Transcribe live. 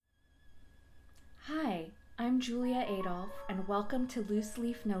Julia Adolph, and welcome to Loose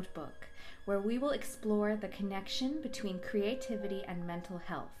Leaf Notebook, where we will explore the connection between creativity and mental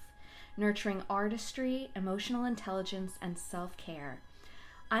health, nurturing artistry, emotional intelligence, and self-care.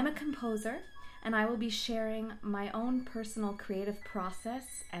 I'm a composer, and I will be sharing my own personal creative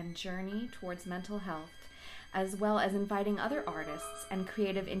process and journey towards mental health, as well as inviting other artists and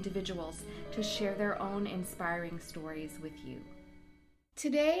creative individuals to share their own inspiring stories with you.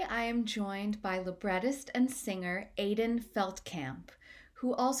 Today, I am joined by librettist and singer Aiden Feldkamp,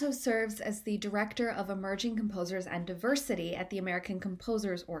 who also serves as the Director of Emerging Composers and Diversity at the American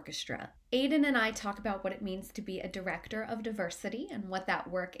Composers Orchestra. Aiden and I talk about what it means to be a Director of Diversity and what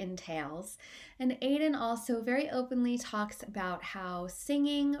that work entails. And Aiden also very openly talks about how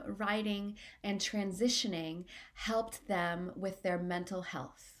singing, writing, and transitioning helped them with their mental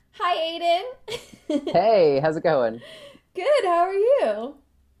health. Hi, Aiden. Hey, how's it going? Good, how are you?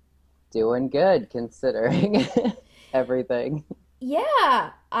 Doing good, considering everything. Yeah,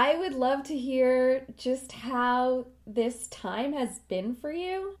 I would love to hear just how this time has been for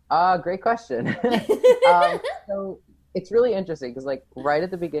you. Great question. So it's really interesting because, like, right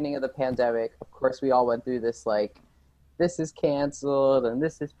at the beginning of the pandemic, of course, we all went through this, like, this is canceled and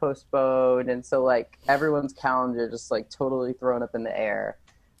this is postponed. And so, like, everyone's calendar just, like, totally thrown up in the air.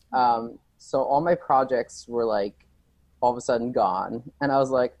 So all my projects were, like, all of a sudden gone. And I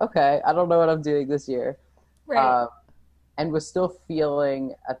was like, okay, I don't know what I'm doing this year. Right. And was still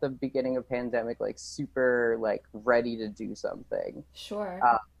feeling at the beginning of pandemic, like super like ready to do something. Sure.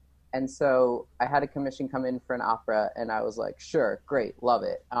 And so I had a commission come in for an opera and I was like, sure, great, love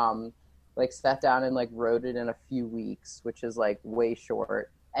it. Like sat down and like wrote it in a few weeks, which is like way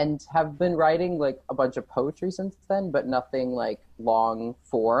short, and have been writing like a bunch of poetry since then, but nothing like long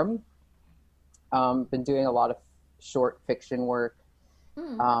form. Been doing a lot of short fiction work.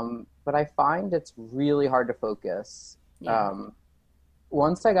 But I find it's really hard to focus. Yeah.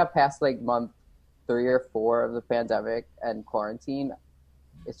 Once I got past like month 3 or 4 of the pandemic and quarantine,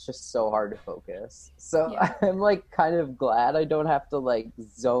 it's just so hard to focus. So Yeah. I'm like kind of glad I don't have to like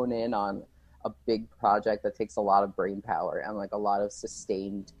zone in on a big project that takes a lot of brain power and like a lot of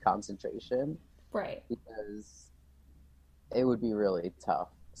sustained concentration, Right. because it would be really tough.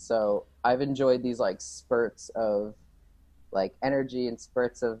 So I've enjoyed these like spurts of like energy and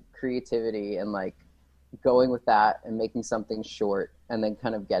spurts of creativity and like going with that and making something short and then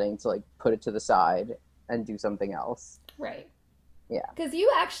kind of getting to like put it to the side and do something else. Right. Yeah. Because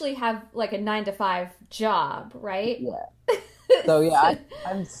you actually have like a 9-to-5 job, right? Yeah. So yeah,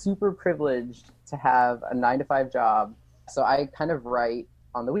 I'm super privileged to have a 9-to-5 job. So I kind of write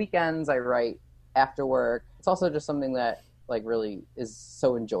on the weekends, I write after work. It's also just something that like really is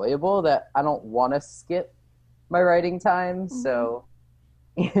so enjoyable that I don't want to skip my writing time. So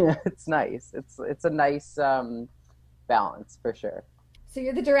yeah, it's nice. It's a nice balance for sure. So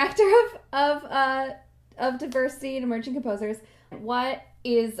you're the director of diversity and emerging composers. What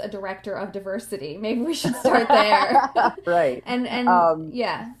is a director of diversity? Maybe we should start there. Right. And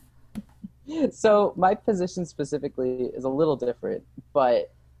yeah. So my position specifically is a little different,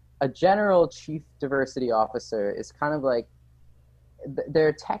 but a general chief diversity officer is kind of like,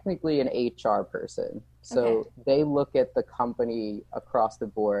 they're technically an HR person. So Okay. they look at the company across the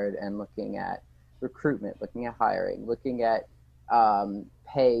board and looking at recruitment, looking at hiring, looking at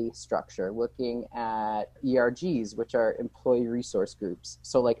pay structure, looking at ERGs, which are employee resource groups.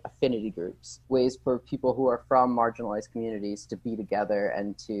 So like affinity groups, ways for people who are from marginalized communities to be together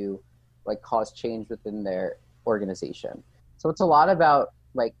and to like cause change within their organization. So it's a lot about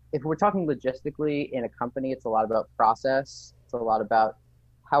like, if we're talking logistically in a company, it's a lot about process. It's a lot about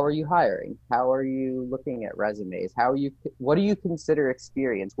how are you hiring? How are you looking at resumes? What do you consider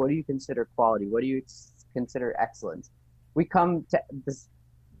experience? What do you consider quality? What do you consider excellence? We come to this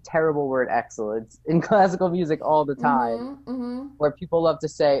terrible word excellence in classical music all the time, where people love to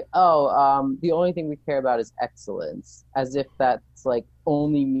say, the only thing we care about is excellence, as if that's like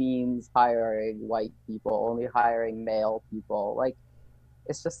only means hiring white people, only hiring male people. Like,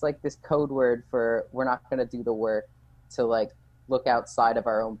 it's just like this code word for we're not going to do the work to like look outside of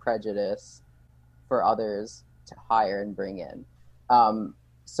our own prejudice for others to hire and bring in.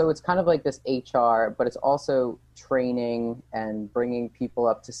 So it's kind of like this HR, but it's also training and bringing people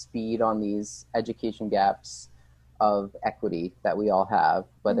up to speed on these education gaps of equity that we all have,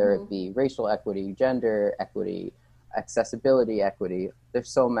 whether it be racial equity, gender equity, accessibility equity. There's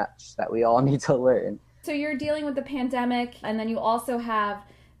so much that we all need to learn. So you're dealing with the pandemic, and then you also have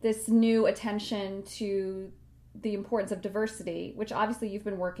this new attention to the importance of diversity, which obviously you've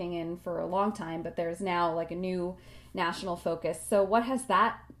been working in for a long time, but there's now like a new national focus. So what has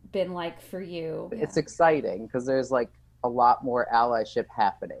that been like for you? It's exciting because there's like a lot more allyship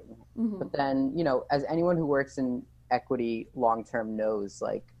happening. Mm-hmm. But then, as anyone who works in equity long term knows,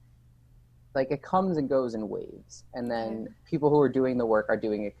 like it comes and goes in waves, and then people who are doing the work are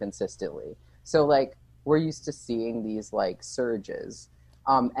doing it consistently. So like we're used to seeing these like surges,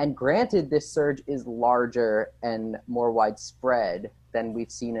 and granted this surge is larger and more widespread than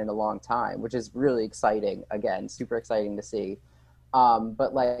we've seen in a long time, which is really exciting. Again, super exciting to see.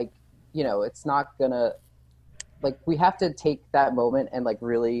 But like, it's not gonna, like, we have to take that moment and like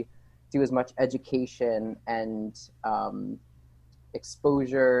really do as much education and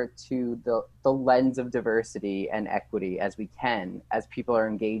exposure to the lens of diversity and equity as we can, as people are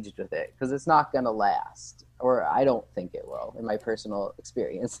engaged with it, because it's not going to last, or I don't think it will, in my personal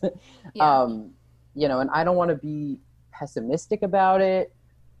experience. Yeah. And I don't want to be pessimistic about it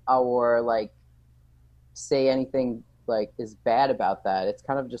or like say anything like is bad about that. It's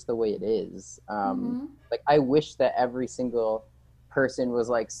kind of just the way it is. Like I wish that every single person was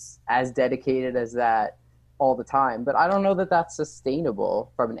like as dedicated as that all the time, but I don't know that that's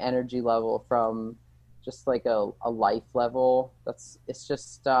sustainable from an energy level, from just like a life level. It's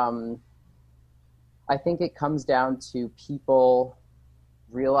just I think it comes down to people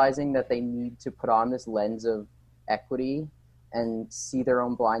realizing that they need to put on this lens of equity and see their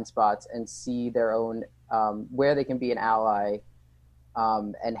own blind spots and see their own where they can be an ally,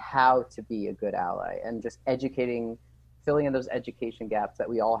 and how to be a good ally, and just filling in those education gaps that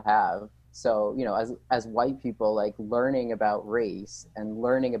we all have. So, as white people, like learning about race and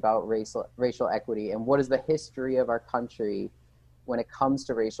learning about racial equity and what is the history of our country when it comes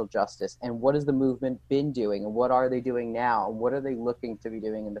to racial justice, and what has the movement been doing, and what are they doing now, and what are they looking to be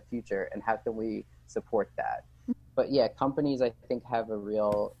doing in the future, and how can we support that? But yeah, companies I think have a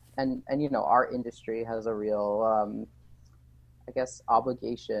real, and our industry has a real, I guess,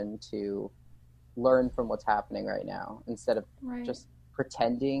 obligation to learn from what's happening right now, instead of just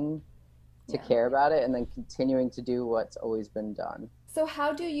pretending to care about it and then continuing to do what's always been done. So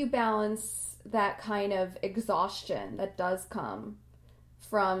how do you balance that kind of exhaustion that does come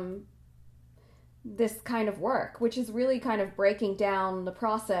from this kind of work, which is really kind of breaking down the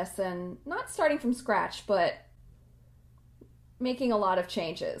process and not starting from scratch, but making a lot of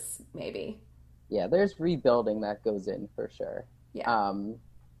changes, maybe? Yeah, there's rebuilding that goes in for sure. Yeah.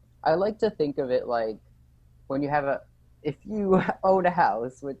 I like to think of it like when if you own a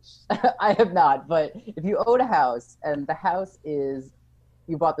house, which I have not, but if you own a house and the house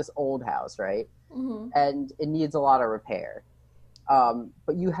you bought this old house, right? Mm-hmm. And it needs a lot of repair.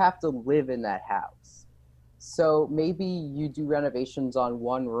 But you have to live in that house. So maybe you do renovations on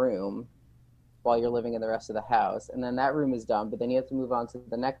one room while you're living in the rest of the house, and then that room is done, but then you have to move on to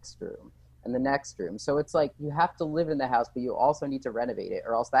the next room and the next room. So it's like you have to live in the house, but you also need to renovate it,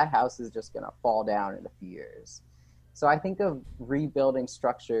 or else that house is just going to fall down in a few years. So I think of rebuilding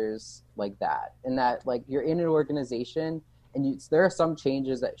structures like that, and that like you're in an organization and there are some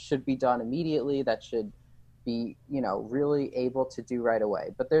changes that should be done immediately, that should be, really able to do right away.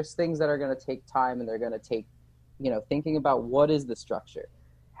 But there's things that are going to take time, and they're going to take, thinking about what is the structure?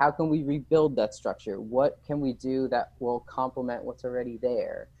 How can we rebuild that structure? What can we do that will complement what's already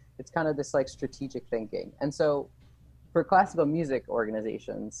there? It's kind of this like strategic thinking. And so for classical music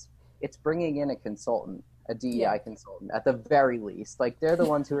organizations, it's bringing in a consultant, a DEI consultant at the very least. Like they're the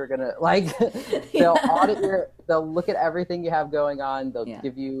ones who are gonna they'll audit they'll look at everything you have going on. They'll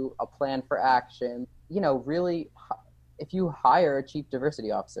give you a plan for action. Really, if you hire a chief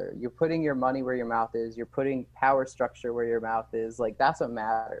diversity officer, you're putting your money where your mouth is. You're putting power structure where your mouth is. Like that's what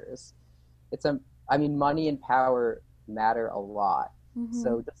matters. Money and power matter a lot. Mm-hmm.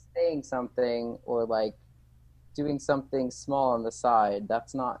 So just saying something or like doing something small on the side,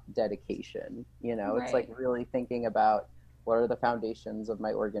 that's not dedication. Right. It's like really thinking about what are the foundations of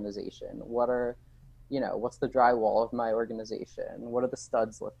my organization? What's the drywall of my organization? What do the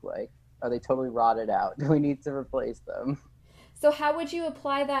studs look like? Are they totally rotted out? Do we need to replace them? So how would you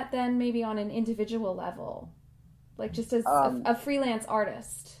apply that then maybe on an individual level? Like just as a freelance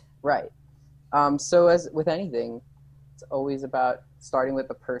artist? Right. So as with anything, it's always about starting with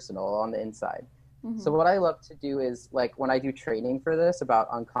the personal on the inside. Mm-hmm. So what I love to do is, like, when I do training for this about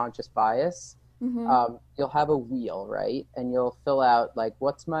unconscious bias, mm-hmm. You'll have a wheel, right? And you'll fill out, like,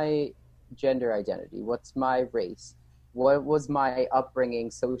 what's my gender identity? What's my race? What was my upbringing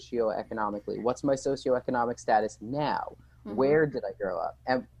socioeconomically? What's my socioeconomic status now? Mm-hmm. Where did I grow up?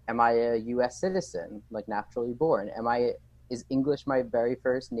 Am I a U.S. citizen, like naturally born? Is English my very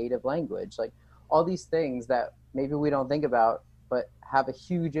first native language? Like, all these things that maybe we don't think about, but have a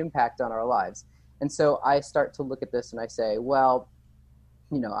huge impact on our lives. And so I start to look at this and I say, well,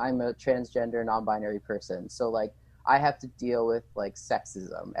 I'm a transgender non-binary person, so like I have to deal with like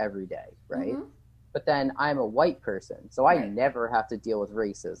sexism every day, right? Mm-hmm. But then I'm a white person, so I Right. never have to deal with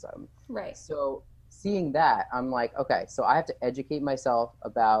racism. Right. So seeing that, I'm like, okay, so I have to educate myself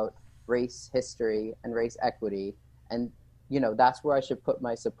about race history and race equity, and that's where I should put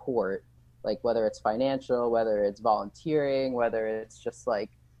my support, like whether it's financial, whether it's volunteering, whether it's just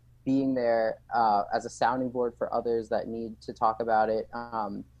like being there as a sounding board for others that need to talk about it.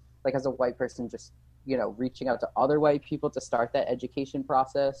 Like as a white person, just reaching out to other white people to start that education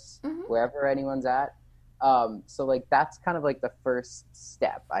process Mm-hmm. wherever anyone's at. So like that's kind of like the first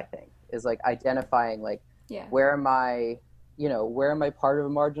step, I think, is like identifying like Yeah. where am I, where am I part of a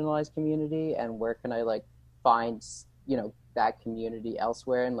marginalized community, and where can I like find that community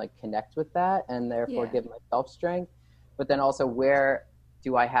elsewhere and like connect with that, and therefore Yeah. give myself strength. But then also, where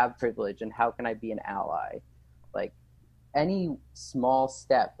do I have privilege, and how can I be an ally? Like any small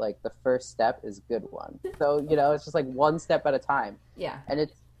step, like the first step is a good one. So it's just like one step at a time. Yeah. And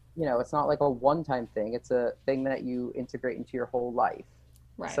it's not like a one-time thing, it's a thing that you integrate into your whole life.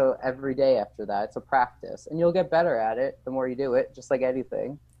 Right. So every day after that, it's a practice, and you'll get better at it the more you do it, just like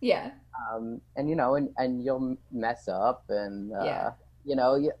anything. Yeah. And you'll mess up, and Yeah.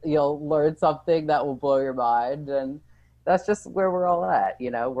 you'll learn something that will blow your mind, and that's just where we're all at.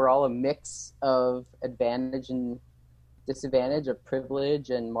 We're all a mix of advantage and disadvantage, of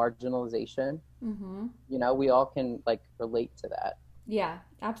privilege and marginalization. Mm-hmm. We all can like relate to that. Yeah,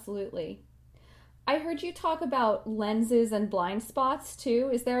 absolutely. I heard you talk about lenses and blind spots too.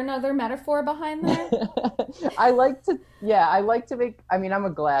 Is there another metaphor behind that? I like to make, I'm a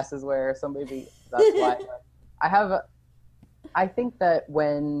glasses wearer, so maybe that's why. I think that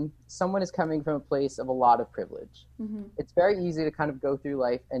when someone is coming from a place of a lot of privilege, Mm-hmm. it's very easy to kind of go through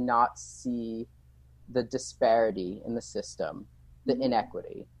life and not see the disparity in the system, the Mm-hmm.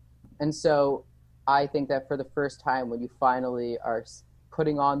 inequity. And so I think that for the first time, when you finally are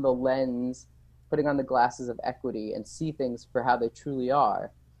putting on the lens, putting on the glasses of equity and see things for how they truly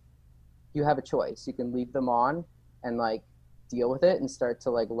are, you have a choice. You can leave them on and like deal with it and start to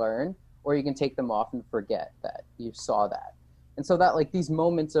like learn, or you can take them off and forget that you saw that. And so that like these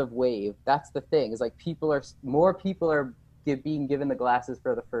moments of wave, that's the thing, is like more people are being given the glasses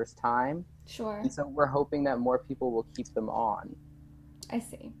for the first time. Sure. And so we're hoping that more people will keep them on. I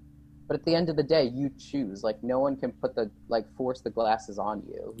see. But at the end of the day, you choose. Like no one can force the glasses on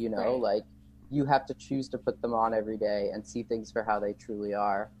you, Right. Like you have to choose to put them on every day and see things for how they truly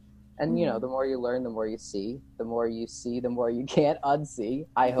are. And Mm-hmm. the more you learn, the more you see. The more you see, the more you can't unsee,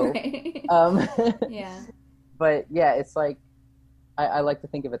 I hope. Right. Yeah. But yeah, it's like I like to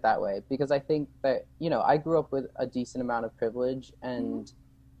think of it that way, because I think that I grew up with a decent amount of privilege, and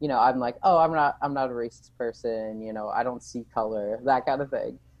I'm like, oh, I'm not a racist person, I don't see color, that kind of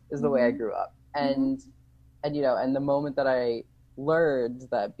thing is the way I grew up. And and the moment that I learned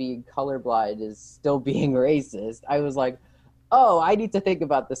that being colorblind is still being racist, I was like, oh, I need to think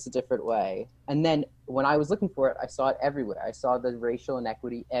about this a different way. And then when I was looking for it, I saw it everywhere. I saw the racial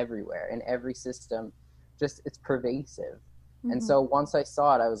inequity everywhere in every system. Just it's pervasive. Mm-hmm. And so once I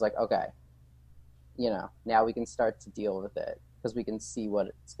saw it, I was like, okay, now we can start to deal with it because we can see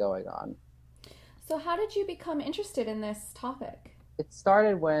what's going on. So how did you become interested in this topic? It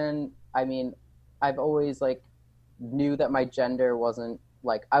started when, I've always like knew that my gender wasn't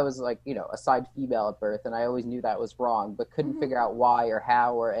like, I was like, assigned female at birth, and I always knew that was wrong, but couldn't figure out why or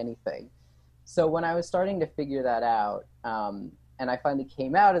how or anything. So when I was starting to figure that out, and I finally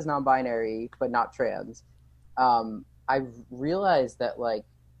came out as non-binary, but not trans, I realized that like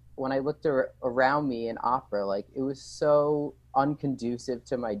when I looked around me in opera, like it was so unconducive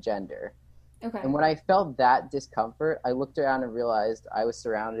to my gender. Okay. And when I felt that discomfort, I looked around and realized I was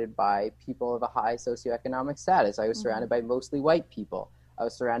surrounded by people of a high socioeconomic status. I was surrounded by mostly white people. I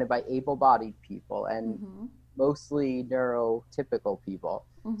was surrounded by able-bodied people and mostly neurotypical people.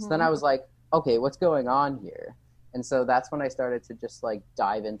 So then I was like, okay, what's going on here? And so that's when I started to just like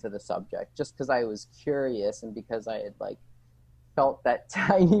dive into the subject, just because I was curious and because I had like felt that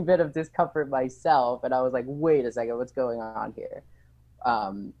tiny bit of discomfort myself. And I was like, wait a second, what's going on here?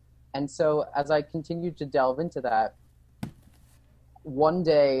 And so as I continued to delve into that, one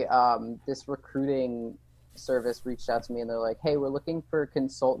day this recruiting service reached out to me and they're like, hey, we're looking for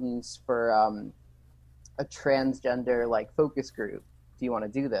consultants for a transgender like focus group. Do you want to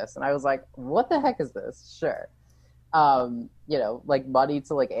do this? And I was like, what the heck is this? Sure. Like money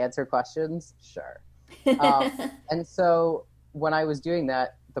to like answer questions? Sure. And so when I was doing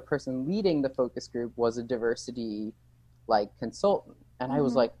that, the person leading the focus group was a diversity like consultant. And I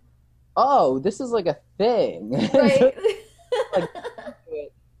was like, oh, this is like a thing. Right. Like,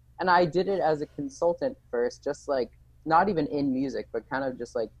 And I did it as a consultant first, just like not even in music, but kind of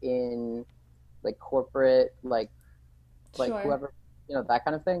just like in like corporate, like Sure. whoever, that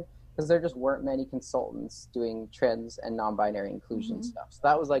kind of thing. Because there just weren't many consultants doing trans and non-binary inclusion stuff. So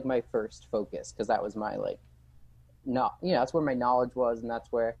that was like my first focus, because that was my like, not, that's where my knowledge was, and that's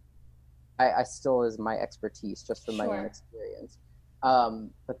where I still is my expertise, just from my own experience.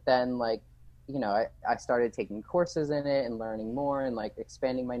 But then like, I started taking courses in it and learning more and like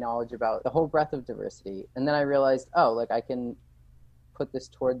expanding my knowledge about the whole breadth of diversity. And then I realized, oh, like I can put this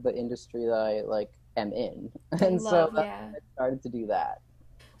toward the industry that I like am in. And so I started to do that.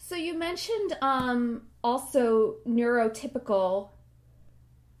 So you mentioned also neurotypical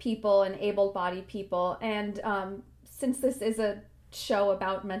people and able-bodied people, and since this is a show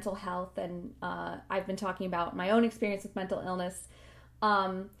about mental health, and I've been talking about my own experience with mental illness,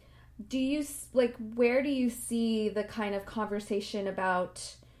 do you like, where do you see the kind of conversation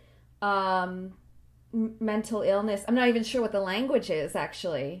about mental illness? I'm not even sure what the language is,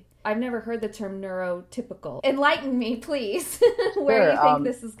 actually. I've never heard the term neurotypical. Enlighten me, please. Where do you think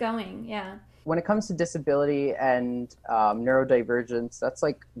this is going? Yeah. When it comes to disability and neurodivergence, that's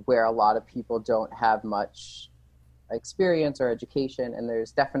like where a lot of people don't have much experience or education, and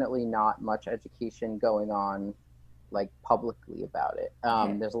there's definitely not much education going on like publicly about it.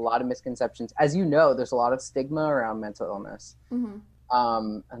 There's a lot of misconceptions. As you know, there's a lot of stigma around mental illness. And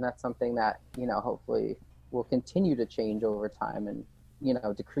that's something that, hopefully will continue to change over time and,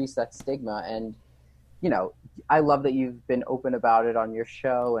 decrease that stigma. And, I love that you've been open about it on your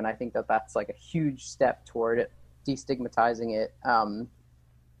show. And I think that that's like a huge step toward it, destigmatizing it.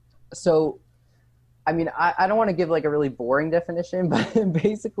 So, I mean, I don't want to give like a really boring definition, but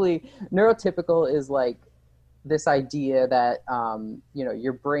basically neurotypical is like this idea that,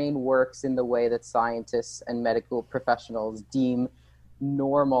 your brain works in the way that scientists and medical professionals deem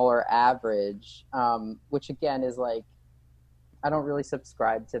normal or average, which again is like, I don't really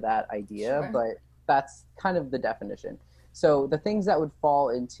subscribe to that idea, but that's kind of the definition. So the things that would fall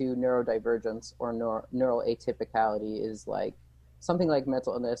into neurodivergence or neural atypicality is like something like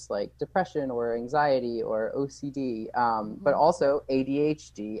mental illness, like depression or anxiety or OCD, but also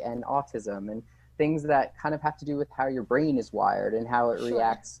ADHD and autism, and things that kind of have to do with how your brain is wired and how it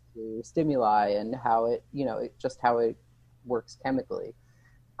reacts to stimuli and how it, how it works chemically.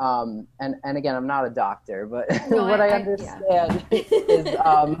 And again, I'm not a doctor, but what I understand is,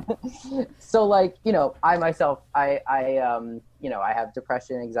 so like, I myself, I have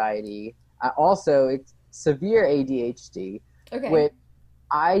depression, anxiety. It's severe ADHD, which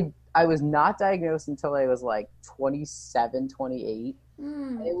I was not diagnosed until I was like 27, 28.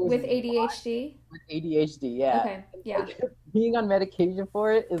 With ADHD? With ADHD, yeah. Okay, yeah. Like, being on medication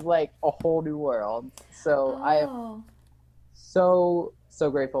for it is like a whole new world. So I am so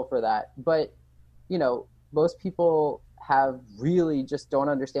grateful for that. But, most people really just don't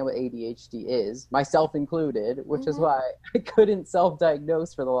understand what ADHD is, myself included, which is why I couldn't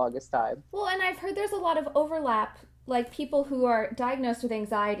self-diagnose for the longest time. Well, and I've heard there's a lot of overlap, like people who are diagnosed with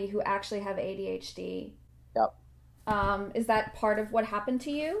anxiety who actually have ADHD. Yep. Is that part of what happened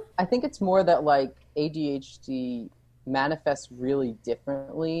to you? I think it's more that like ADHD manifests really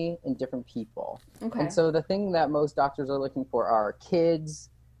differently in different people. And so the thing that most doctors are looking for are kids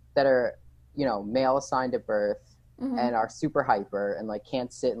that are, male assigned at birth and are super hyper and like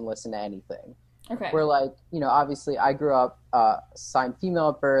can't sit and listen to anything. Where like, obviously I grew up assigned female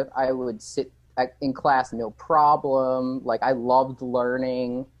at birth. I would sit in class, no problem. Like I loved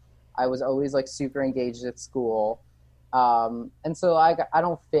learning. I was always like super engaged at school. And so I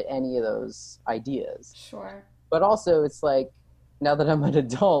don't fit any of those ideas. Sure. But also it's like, now that I'm an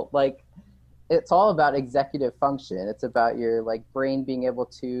adult, like it's all about executive function. It's about your like brain being able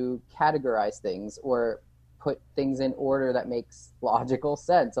to categorize things or put things in order that makes logical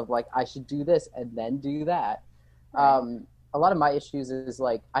sense of like, I should do this and then do that. Right. A lot of my issues is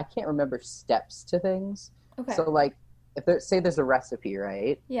like, I can't remember steps to things. So like if there's a recipe,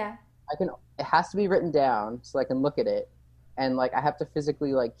 right? Yeah. It has to be written down so I can look at it. And like, I have to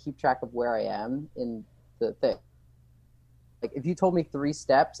physically like keep track of where I am in the thing. Like if you told me 3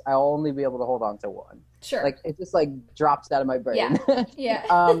 steps, I'll only be able to hold on to 1. Sure. Like it just like drops out of my brain. Yeah. Yeah.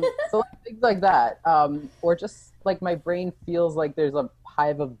 So like, things like that. Or just like my brain feels like there's a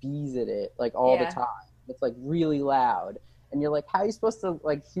hive of bees in it like all the time. It's like really loud. And you're like, how are you supposed to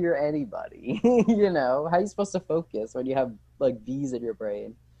like hear anybody? How are you supposed to focus when you have like bees in your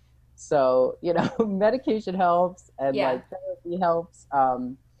brain? So, medication helps and like therapy helps.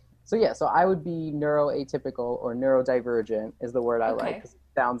 So I would be neuroatypical or neurodivergent is the word I like. 'Cause it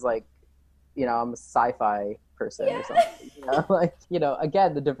sounds like, I'm a sci-fi person or something. Like,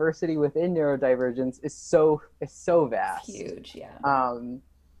 again, the diversity within neurodivergence is so vast. It's huge, yeah.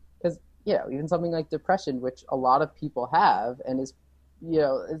 Because even something like depression, which a lot of people have, and is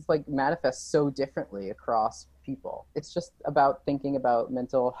it's like manifests so differently across people. It's just about thinking about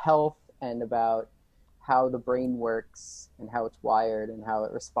mental health and about how the brain works and how it's wired and how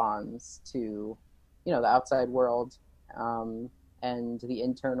it responds to the outside world, and the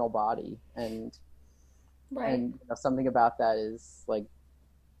internal body, and right. And something about that is like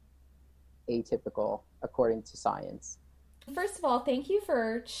atypical according to science. First of all, thank you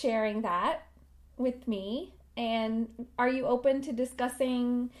for sharing that with me. And are you open to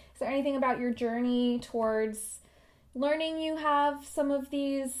discussing, is there anything about your journey towards learning you have some of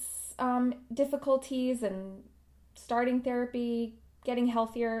these difficulties and starting therapy, getting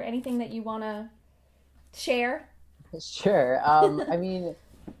healthier, anything that you want to share? Sure. I mean,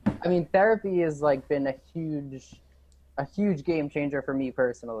 therapy has like been a huge game changer for me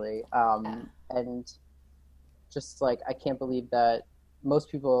personally. And just like, I can't believe that most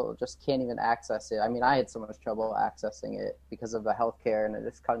people just can't even access it. I mean, I had so much trouble accessing it because of the healthcare in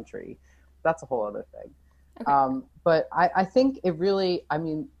this country. That's a whole other thing. Okay. But I think it really, I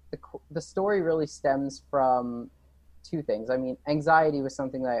mean, the story really stems from two things. I mean, anxiety was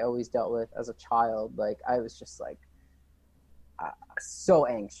something that I always dealt with as a child. Like, I was just like so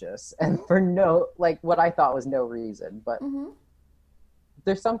anxious, and for what I thought was no reason. But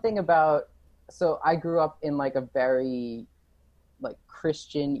there's something about, so I grew up in like a very like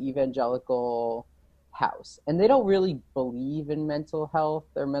Christian evangelical house, and they don't really believe in mental health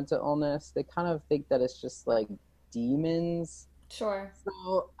or mental illness. They kind of think that it's just like demons. Sure.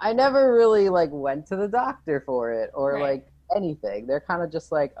 So I never really like went to the doctor for it or like anything. They're kind of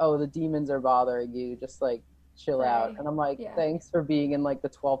just like, oh, the demons are bothering you, just like chill out. And I'm like, thanks for being in like the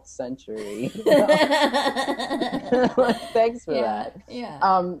 12th century. Like, thanks for that. Yeah.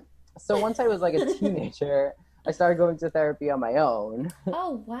 So once I was like a teenager, I started going to therapy on my own.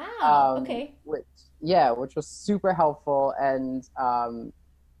 Oh, wow. Okay. Which was super helpful. And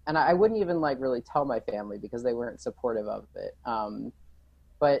I wouldn't even like really tell my family because they weren't supportive of it.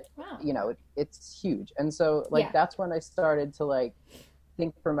 But wow. It's huge. And so like, that's when I started to like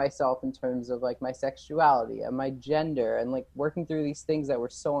think for myself in terms of like my sexuality and my gender, and like working through these things that were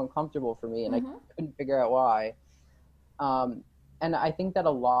so uncomfortable for me, and I couldn't figure out why. And I think that a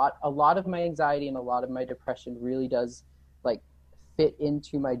lot of my anxiety and a lot of my depression really does like fit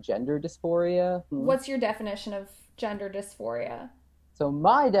into my gender dysphoria. What's your definition of gender dysphoria? So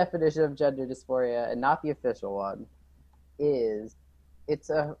my definition of gender dysphoria, and not the official one, is it's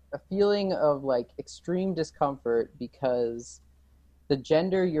a feeling of like extreme discomfort because the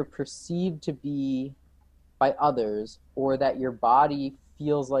gender you're perceived to be by others, or that your body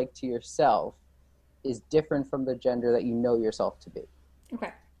feels like to yourself, is different from the gender that you know yourself to be.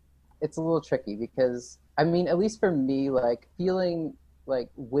 Okay. It's a little tricky because, I mean, at least for me, like feeling like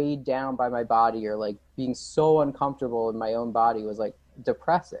weighed down by my body or like being so uncomfortable in my own body was like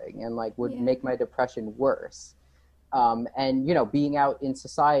depressing and like would make my depression worse. And, being out in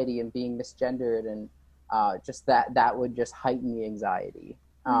society and being misgendered and just that would just heighten the anxiety.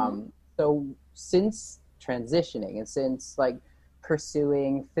 So since transitioning and since like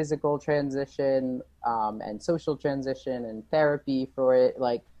pursuing physical transition and social transition and therapy for it,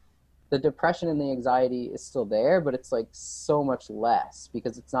 like the depression and the anxiety is still there, but it's like so much less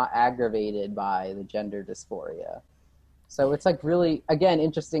because it's not aggravated by the gender dysphoria. So it's like really, again,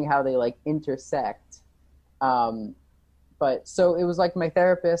 interesting how they like intersect. But so it was like my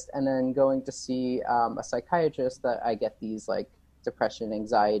therapist and then going to see a psychiatrist that I get these like depression,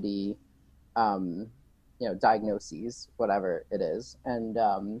 anxiety, diagnoses, whatever it is. And,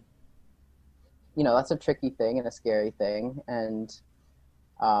 that's a tricky thing and a scary thing. And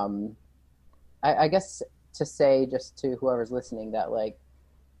I guess to say just to whoever's listening that like,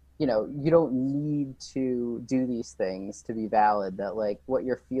 you don't need to do these things to be valid, that like what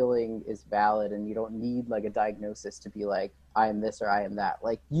you're feeling is valid and you don't need like a diagnosis to be like, I am this or I am that.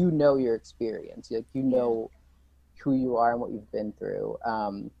 Like, your experience, like, who you are and what you've been through.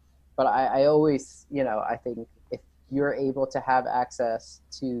 But I always, I think if you're able to have access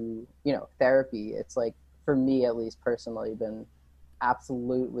to, therapy, it's like, for me at least personally, been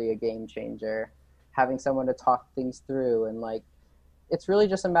absolutely a game changer. Having someone to talk things through, and like, it's really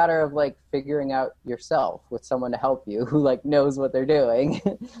just a matter of like figuring out yourself with someone to help you who like knows what they're doing.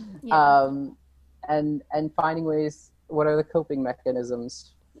 And finding ways, what are the coping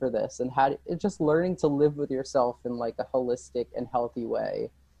mechanisms for this, and it's just learning to live with yourself in like a holistic and healthy way.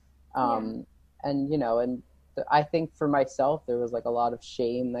 And I think for myself, there was like a lot of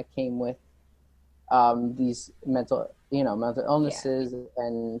shame that came with these mental Yeah. illnesses,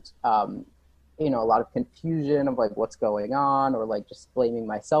 and a lot of confusion of like what's going on, or like just blaming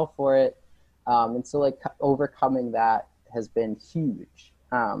myself for it. And so like overcoming that has been huge.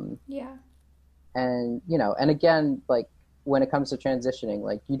 Yeah. And and again, like when it comes to transitioning,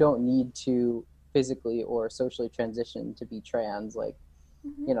 like you don't need to physically or socially transition to be trans. Like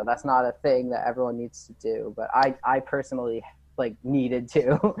Hmm. that's not a thing that everyone needs to do, but I personally like needed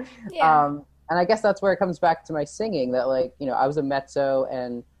to. Yeah. And I guess that's where it comes back to my singing, that like I was a mezzo,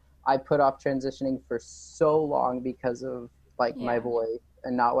 and I put off transitioning for so long because of like my Yeah. voice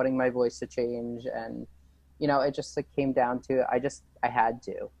and not wanting my voice to change. And it just like came down to I had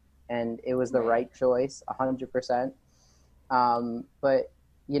to, and it was the Right. right choice 100%. But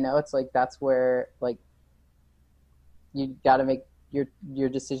it's like that's where like you got to make your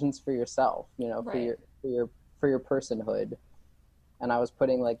decisions for yourself, for Right. your personhood. And I was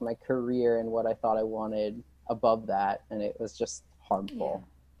putting like my career and what I thought I wanted above that, and it was just Yeah. harmful.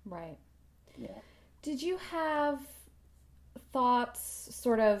 Right. Yeah. Did you have thoughts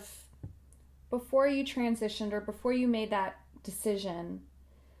sort of before you transitioned or before you made that decision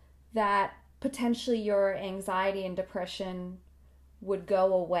that potentially your anxiety and depression would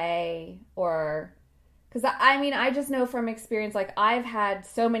go away? Or because I mean, I just know from experience, like I've had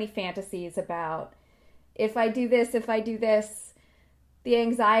so many fantasies about if I do this, the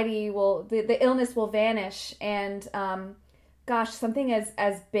anxiety will, the illness will vanish. And gosh, something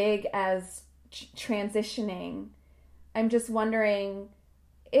as big as transitioning, I'm just wondering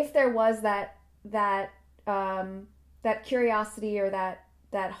if there was that that curiosity or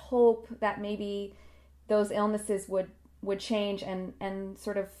that hope that maybe those illnesses would change, and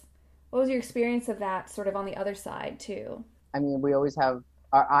sort of what was your experience of that sort of on the other side too? I mean, we always have,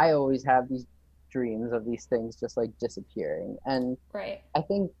 I always have these dreams of these things just like disappearing. And Right. I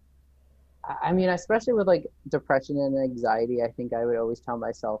think, I mean, especially with like depression and anxiety, I think I would always tell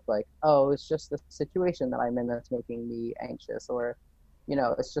myself like, oh, it's just the situation that I'm in that's making me anxious. Or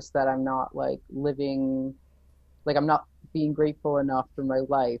it's just that I'm not like living, like I'm not being grateful enough for my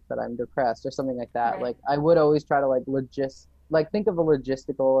life that I'm depressed, or something like that. Right. Like I would always try to like think of a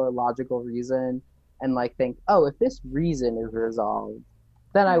logistical or logical reason, and like think, oh, if this reason is resolved,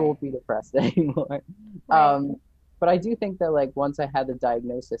 then I Right. won't be depressed anymore. Right. um but I do think that like once I had the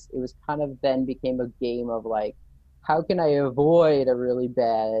diagnosis, it was kind of then became a game of like, how can I avoid a really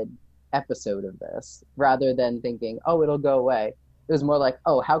bad episode of this, rather than thinking, oh, it'll go away. It was more like,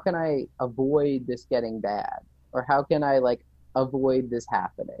 oh, how can I avoid this getting bad, or how can I like avoid this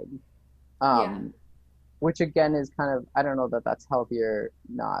happening? Yeah. um which again is kind of, I don't know that that's healthy or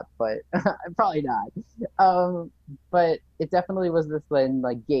not, but probably not. um but it definitely was this then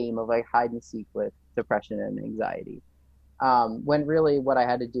like game of like hide and seek with depression and anxiety, when really what I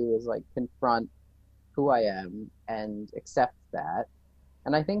had to do is like confront who I am and accept that.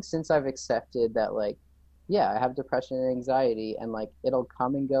 And I think since I've accepted that, like, yeah, I have depression and anxiety, and like it'll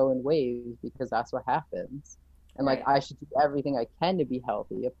come and go in waves because that's what happens. And like Right. I should do everything I can to be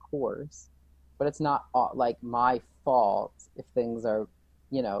healthy, of course, but it's not like my fault if things are,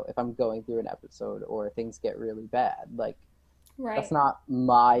 if I'm going through an episode or things get really bad. Like that's Right. not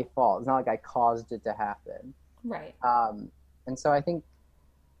my fault. It's not like I caused it to happen. Right. Um, and so I think,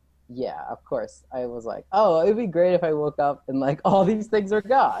 yeah, of course, I was like, oh, it'd be great if I woke up and like all these things are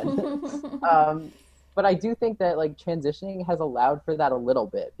gone. um, but I do think that like transitioning has allowed for that a little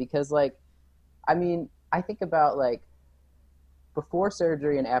bit, because like, I mean, I think about like before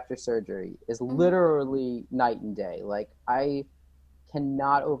surgery and after surgery is Hmm. literally night and day. Like I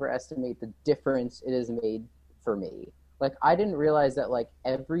cannot overestimate the difference it has made for me. Like I didn't realize that like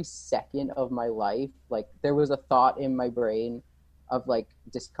every second of my life, like there was a thought in my brain of like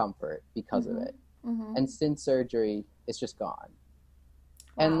discomfort because of Hmm. it. Hmm. And since surgery, it's just gone.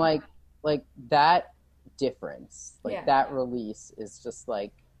 And Wow. like that difference, like Yeah. that release is just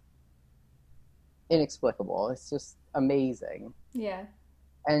like inexplicable. It's just amazing. Yeah.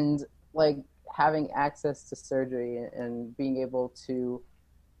 And like having access to surgery and being able to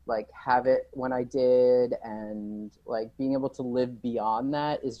like have it when I did, and like being able to live beyond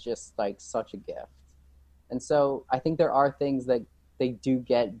that is just like such a gift. And so I think there are things that they do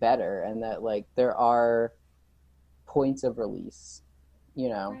get better, and that like there are points of release,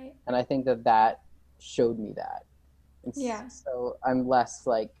 Right. and I think that that showed me that. And Yeah. so I'm less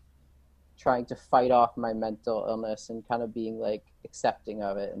like trying to fight off my mental illness and kind of being like accepting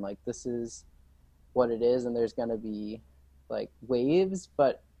of it, and like this is what it is, and there's going to be like waves,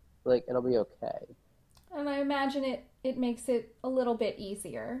 but like it'll be okay. And I imagine it makes it a little bit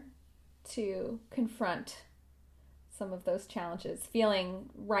easier to confront some of those challenges, feeling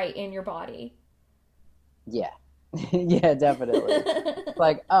right in your body. Yeah. Yeah, definitely.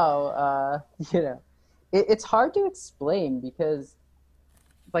 Like, oh, you know, it's hard to explain because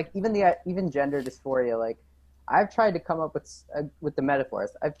like even gender dysphoria, like I've tried to come up with the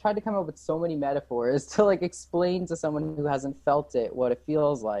metaphors. I've tried to come up with so many metaphors to like explain to someone who hasn't felt it what it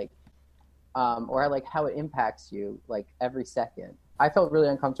feels like, or like how it impacts you like every second. I felt really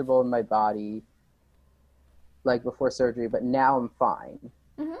uncomfortable in my body like before surgery, but now I'm fine.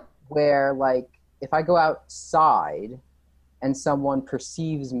 Hmm. Where like if I go outside and someone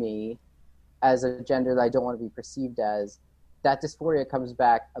perceives me as a gender that I don't want to be perceived as, that dysphoria comes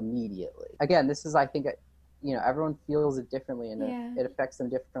back immediately. Again, this is, I think, everyone feels it differently and Yeah. it affects them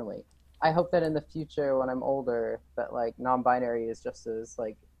differently. I hope that in the future, when I'm older, that like non-binary is just as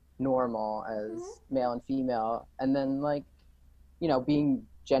like normal Hmm. as male and female, and then like being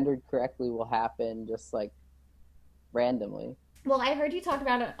gendered correctly will happen just like randomly. Well, I heard you talk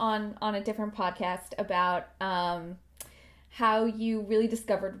about it on a different podcast about how you really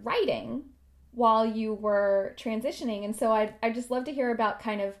discovered writing while you were transitioning, and so I just love to hear about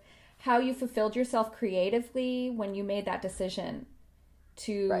kind of how you fulfilled yourself creatively when you made that decision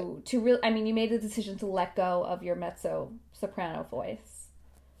Right. to really. I mean, you made the decision to let go of your mezzo soprano voice.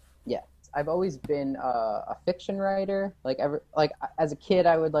 Yeah, I've always been a fiction writer. Like as a kid,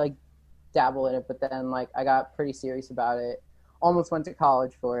 I would like dabble in it, but then like I got pretty serious about it. Almost went to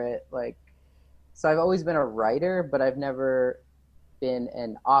college for it. Like, so I've always been a writer, but I've never been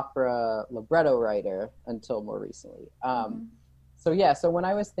an opera libretto writer until more recently. Mm-hmm. So yeah, so when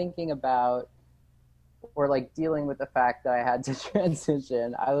I was thinking about or like dealing with the fact that I had to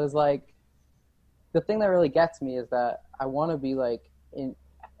transition, I was like, the thing that really gets me is that I want to be like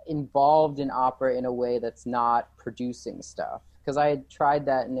involved in opera in a way that's not producing stuff because I had tried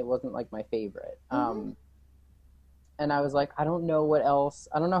that and it wasn't like my favorite. Mm-hmm. And I was like, I don't know what else.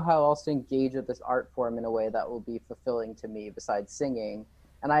 I don't know how else to engage with this art form in a way that will be fulfilling to me besides singing.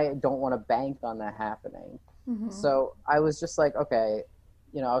 And I don't want to bank on that happening. Mm-hmm. So I was just like, okay,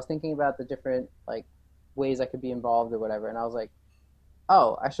 I was thinking about the different like ways I could be involved or whatever. And I was like,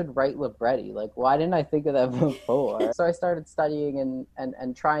 oh, I should write libretti. Like, why didn't I think of that before? So I started studying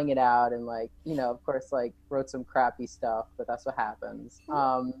and trying it out and like, of course, like wrote some crappy stuff, but that's what happens.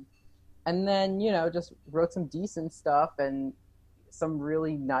 And then, just wrote some decent stuff and some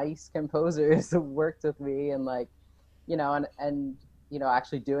really nice composers worked with me and like,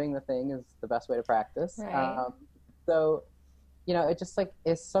 actually doing the thing is the best way to practice. Right. So, it just like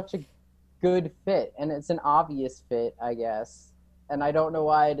is such a good fit and it's an obvious fit, I guess. And I don't know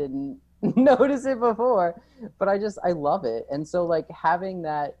why I didn't notice it before, but I love it. And so like having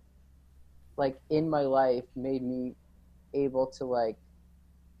that like in my life made me able to like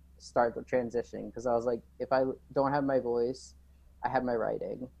start the transition because I was like, if I don't have my voice, I have my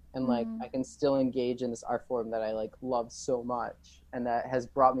writing, and like Mm-hmm. I can still engage in this art form that I like love so much and that has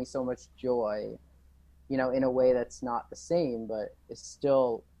brought me so much joy, in a way that's not the same, but is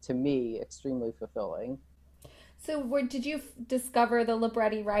still to me extremely fulfilling. So, did you discover the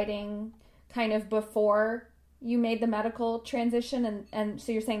libretti writing kind of before you made the medical transition, and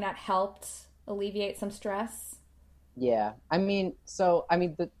so you're saying that helped alleviate some stress? Yeah,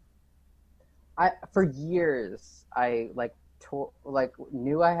 the I for years I like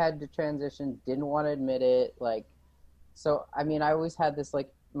knew I had to transition, didn't want to admit it, like so I always had this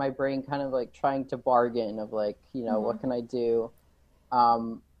like my brain kind of like trying to bargain of like, Mm-hmm. what can I do?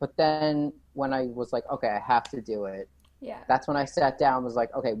 But then when I was like, okay, I have to do it, Yeah. that's when I sat down and was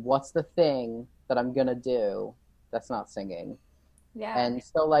like, okay, what's the thing that I'm gonna do that's not singing? Yeah. And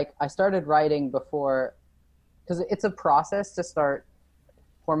so like I started writing before because it's a process to start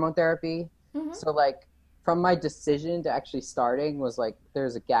hormone therapy. Mm-hmm. So like from my decision to actually starting was like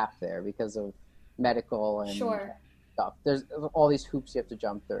there's a gap there because of medical and Sure. stuff. There's all these hoops you have to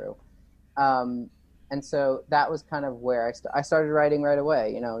jump through. Um, and so that was kind of where I started writing right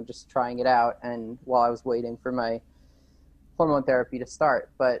away, just trying it out and while I was waiting for my hormone therapy to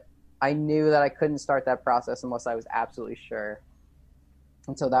start. But I knew that I couldn't start that process unless I was absolutely sure.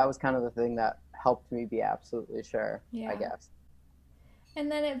 And so that was kind of the thing that helped me be absolutely sure, I Yeah. guess.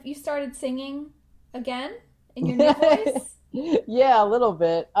 And then if you started singing again in your new voice, Yeah, a little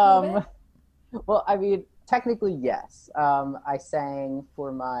bit. a little bit. Well, I mean, technically, yes. I sang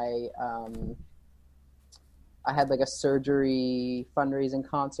for I had like a surgery fundraising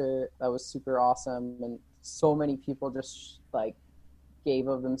concert that was super awesome, and so many people just like gave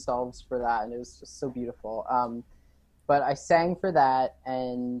of themselves for that, and it was just so beautiful. But I sang for that,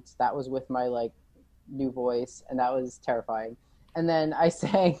 and that was with my like new voice, and that was terrifying. And then I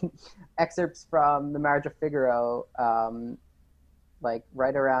sang excerpts from The Marriage of Figaro, like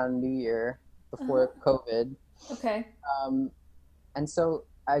right around New Year, before COVID. Okay. And so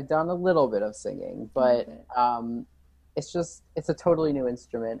I've done a little bit of singing, but it's a totally new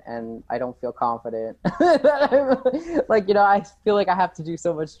instrument, and I don't feel confident. Like, I feel like I have to do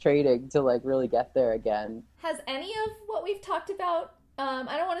so much training to like really get there again. Has any of what we've talked about,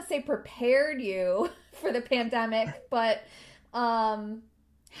 I don't want to say prepared you for the pandemic, but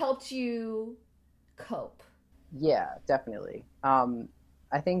helped you cope? Yeah, definitely.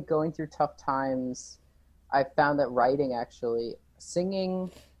 I think going through tough times, I found that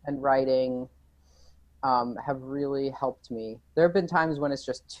singing and writing, have really helped me. There have been times when it's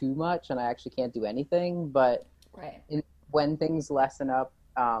just too much and I actually can't do anything, but Right. when things lessen up,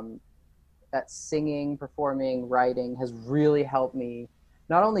 that singing, performing, writing has really helped me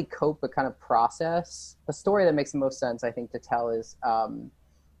not only cope but kind of process. The story that makes the most sense, I think, to tell is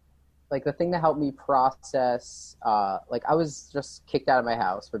like the thing that helped me process. Like I was just kicked out of my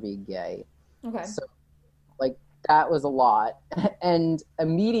house for being gay. Okay. So like that was a lot, and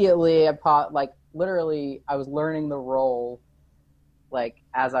immediately literally I was learning the role. Like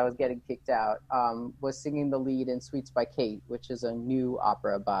as I was getting kicked out, was singing the lead in Sweets by Kate, which is a new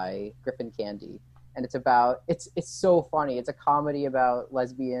opera by Griffin Candy, and it's so funny. It's a comedy about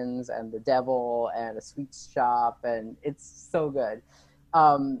lesbians and the devil and a sweets shop, and it's so good.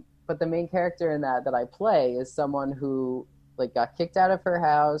 But the main character in that I play is someone who like got kicked out of her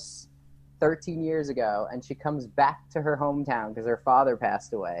house 13 years ago, and she comes back to her hometown because her father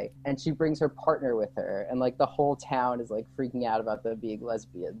passed away, and she brings her partner with her, and like the whole town is like freaking out about them being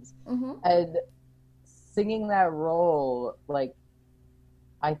lesbians. And singing that role, like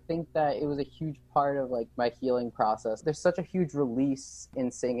I think that it was a huge part of like my healing process. There's such a huge release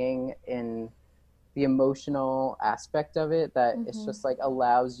in singing, in the emotional aspect of it, that it's just like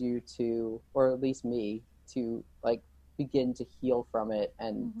allows you to, or at least me, to like begin to heal from it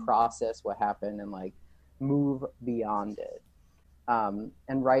and process what happened and like move beyond it. And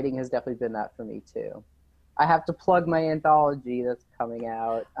writing has definitely been that for me too. I have to plug my anthology that's coming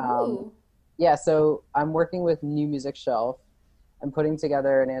out. Yeah, so I'm working with New Music Shelf. I'm putting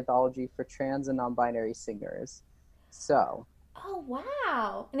together an anthology for trans and non-binary singers. So. Oh,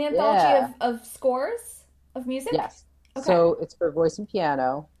 wow. An anthology of scores of music? Yes. Okay. So it's for voice and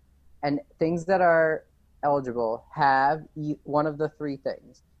piano, and things that are eligible have one of the three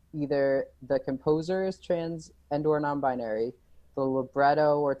things. Either the composer is trans and or non-binary, the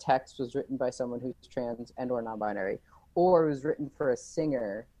libretto or text was written by someone who's trans and or non-binary, or it was written for a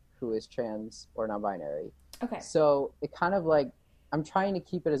singer who is trans or non-binary. Okay. So it kind of like, I'm trying to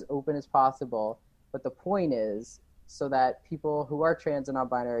keep it as open as possible, but the point is so that people who are trans and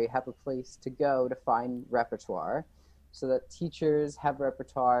non-binary have a place to go to find repertoire, so that teachers have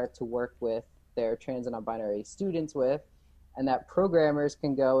repertoire to work with their trans and non-binary students with, and that programmers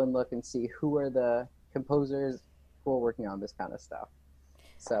can go and look and see who are the composers who are working on this kind of stuff.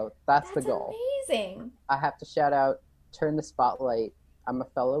 So that's the goal. Amazing. I have to shout out Turn the Spotlight. I'm a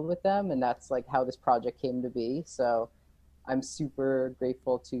fellow with them, and that's like how this project came to be. So I'm super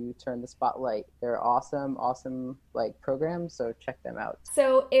grateful to Turn the Spotlight. They're awesome like programs, so check them out.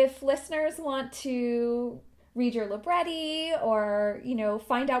 So if listeners want to read your libretti or,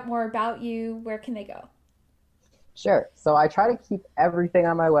 find out more about you, where can they go? Sure. So I try to keep everything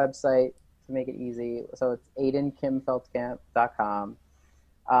on my website to make it easy. So it's aidenkimfeldkamp.com.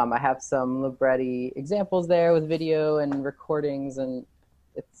 I have some libretti examples there with video and recordings, and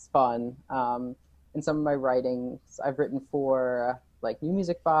it's fun. And some of my writings I've written for like New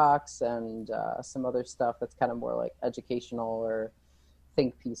Music Box and some other stuff that's kind of more like educational or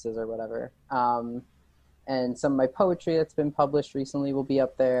think pieces or whatever. And some of my poetry that's been published recently will be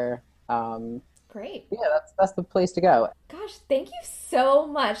up there. Great. Yeah, that's the place to go. Gosh, thank you so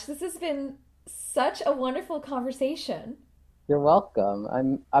much. This has been such a wonderful conversation. You're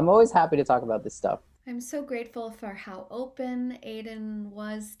welcome. I'm always happy to talk about this stuff. I'm so grateful for how open Aiden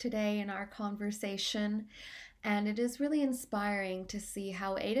was today in our conversation. And it is really inspiring to see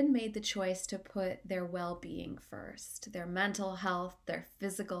how Aiden made the choice to put their well-being first, their mental health, their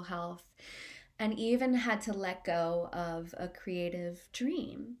physical health, and even had to let go of a creative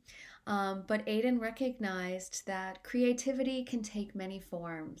dream. But Aiden recognized that creativity can take many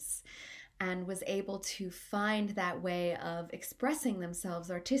forms and was able to find that way of expressing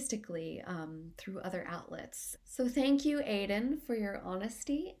themselves artistically through other outlets. So thank you, Aiden, for your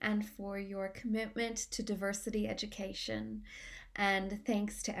honesty and for your commitment to diversity education. And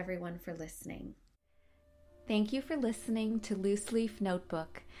thanks to everyone for listening. Thank you for listening to Loose Leaf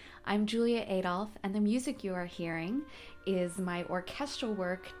Notebook. I'm Julia Adolph, and the music you are hearing is my orchestral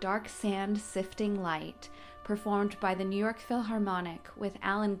work, Dark Sand Sifting Light, performed by the New York Philharmonic with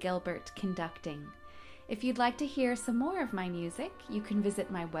Alan Gilbert conducting. If you'd like to hear some more of my music, you can visit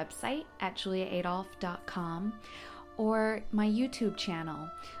my website at juliaadolph.com or my YouTube channel,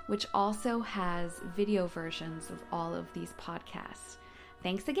 which also has video versions of all of these podcasts.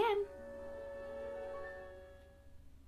 Thanks again.